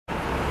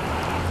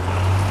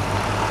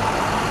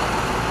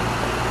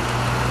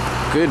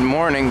Good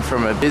morning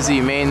from a busy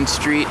main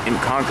street in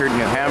Concord,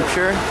 New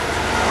Hampshire.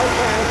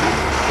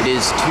 It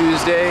is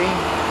Tuesday,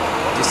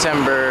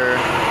 December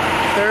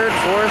 3rd,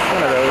 4th,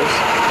 one of those.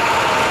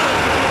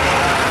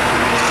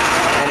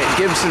 And at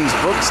Gibson's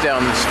Books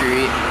down the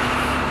street,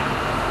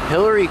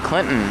 Hillary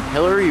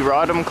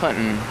Rodham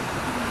Clinton,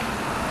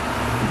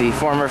 the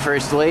former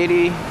First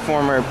Lady,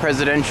 former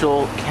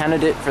presidential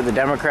candidate for the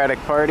Democratic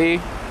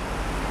Party,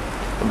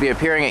 will be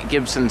appearing at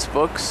Gibson's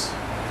Books.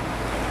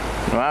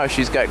 Wow,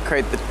 she's got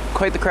quite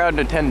the crowd in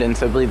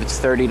attendance. I believe it's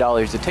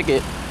 $30 a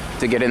ticket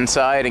to get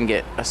inside and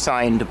get a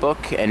signed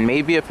book and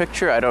maybe a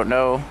picture. I don't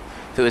know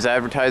if it was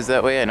advertised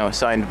that way. I know a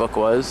signed book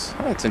was.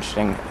 Oh, that's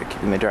interesting,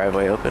 keeping the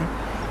driveway open.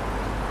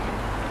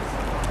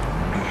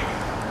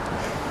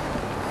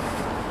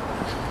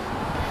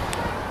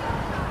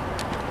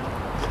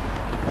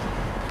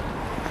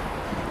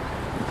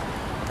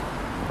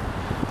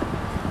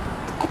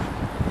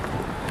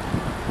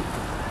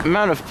 The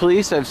amount of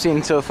police I've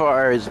seen so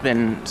far has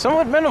been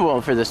somewhat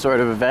minimal for this sort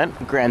of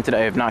event. Granted,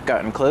 I have not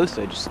gotten close.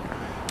 I just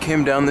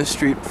came down the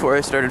street before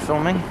I started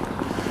filming.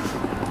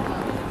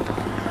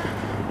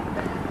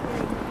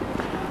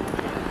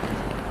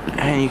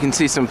 And you can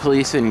see some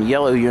police in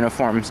yellow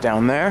uniforms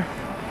down there.